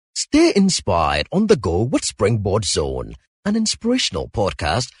Stay inspired on the go with Springboard Zone, an inspirational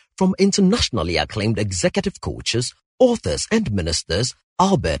podcast from internationally acclaimed executive coaches, authors, and ministers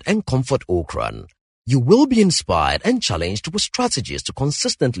Albert and Comfort Okran. You will be inspired and challenged with strategies to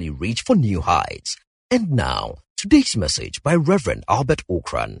consistently reach for new heights. And now, today's message by Reverend Albert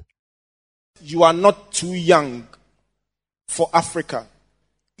Okran. You are not too young for Africa.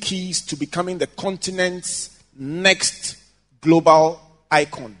 Keys to becoming the continent's next global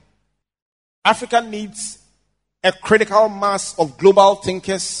icon. Africa needs a critical mass of global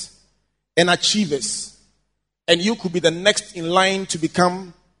thinkers and achievers. And you could be the next in line to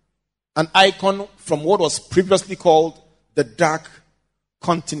become an icon from what was previously called the dark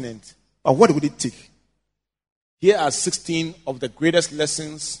continent. But what would it take? Here are 16 of the greatest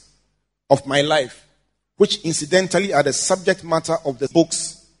lessons of my life, which incidentally are the subject matter of the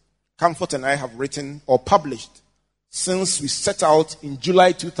books Comfort and I have written or published since we set out in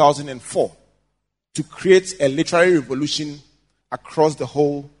July 2004 to create a literary revolution across the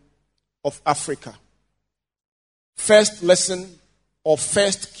whole of Africa. First lesson or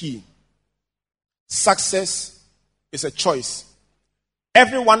first key: success is a choice.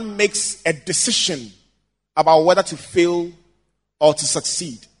 Everyone makes a decision about whether to fail or to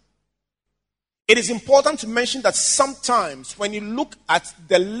succeed. It is important to mention that sometimes when you look at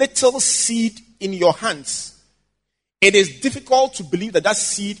the little seed in your hands, it is difficult to believe that that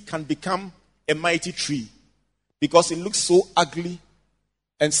seed can become a mighty tree because it looks so ugly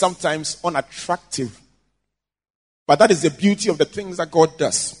and sometimes unattractive. But that is the beauty of the things that God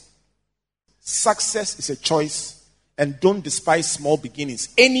does. Success is a choice, and don't despise small beginnings.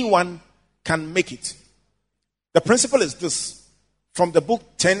 Anyone can make it. The principle is this, from the book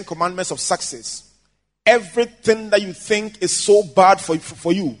 10 Commandments of Success: everything that you think is so bad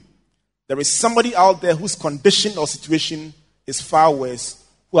for you, there is somebody out there whose condition or situation is far worse,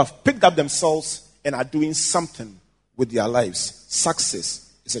 who have picked up themselves and are doing something with their lives.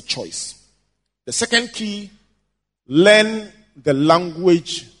 Success is a choice. The second key: learn the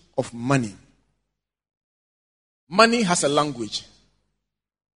language of money. Money has a language.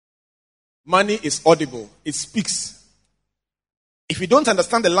 Money is audible. It speaks. If you don't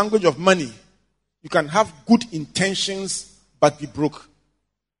understand the language of money, you can have good intentions but be broke.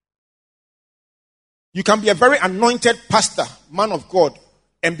 You can be a very anointed pastor, man of God,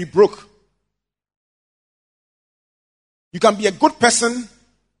 and be broke. You can be a good person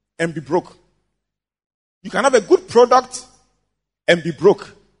and be broke. You can have a good product and be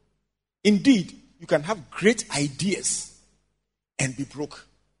broke. Indeed, you can have great ideas and be broke.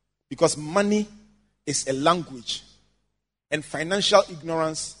 Because money is a language, and financial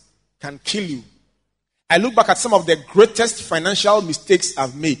ignorance can kill you. I look back at some of the greatest financial mistakes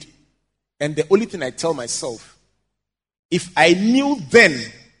I've made, and the only thing I tell myself, if I knew then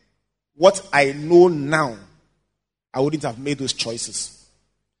what I know now, I wouldn't have made those choices.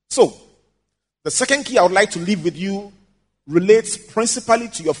 So, the second key I would like to leave with you relates principally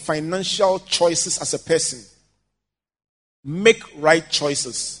to your financial choices as a person. Make right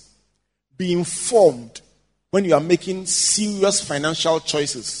choices. Be informed when you are making serious financial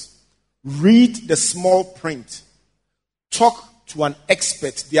choices. Read the small print. Talk to an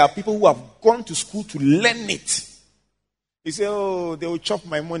expert. There are people who have gone to school to learn it. You say, oh, they will chop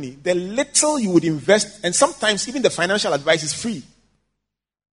my money. The little you would invest, and sometimes even the financial advice is free.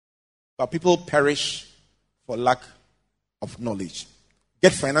 But people perish for lack of knowledge.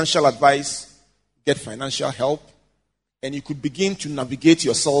 Get financial advice, get financial help, and you could begin to navigate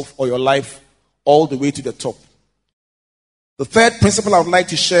yourself or your life all the way to the top. The third principle I would like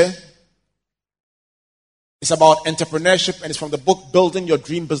to share is about entrepreneurship, and it's from the book Building Your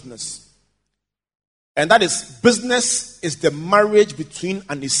Dream Business. And that is, business is the marriage between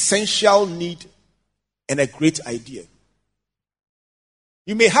an essential need and a great idea.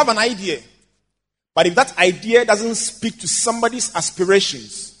 You may have an idea, but if that idea doesn't speak to somebody's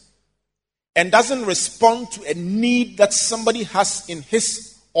aspirations and doesn't respond to a need that somebody has in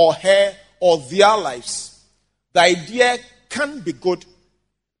his or her or their lives, the idea can be good,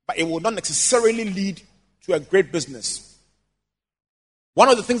 but it will not necessarily lead to a great business. One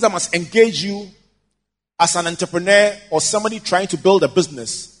of the things that must engage you as an entrepreneur or somebody trying to build a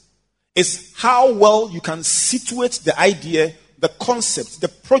business is how well you can situate the idea, the concept, the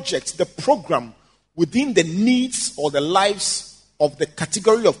project, the program within the needs or the lives of the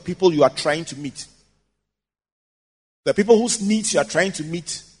category of people you are trying to meet. The people whose needs you are trying to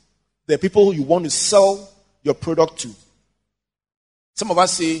meet, the people you want to sell your product to. Some of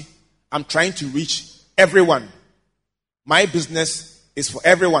us say, I'm trying to reach everyone. My business is for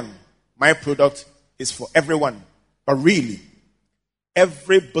everyone. My product is for everyone. But really,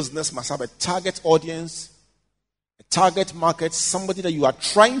 Every business must have a target audience, a target market, somebody that you are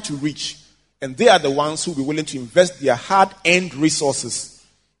trying to reach. And they are the ones who will be willing to invest their hard-earned resources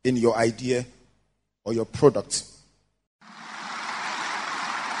in your idea or your product.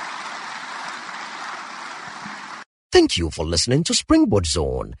 Thank you for listening to Springboard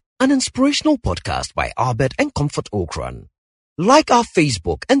Zone, an inspirational podcast by Albert and Comfort Okran. Like our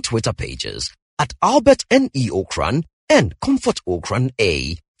Facebook and Twitter pages at Albert N.E. Okran and Comfort Okran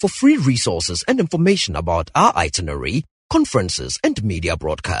A for free resources and information about our itinerary, conferences, and media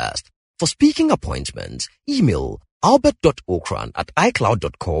broadcast. For speaking appointments, email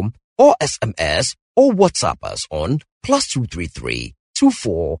albert.okran@icloud.com or SMS or WhatsApp us on +233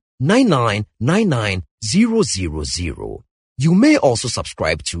 24 99 99 000. You may also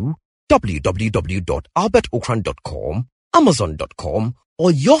subscribe to www.albertokran.com, amazon.com,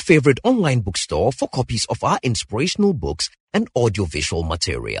 or your favorite online bookstore for copies of our inspirational books and audiovisual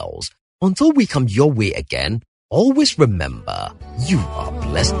materials. Until we come your way again, always remember, you are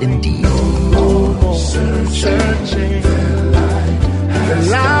blessed indeed. Searching.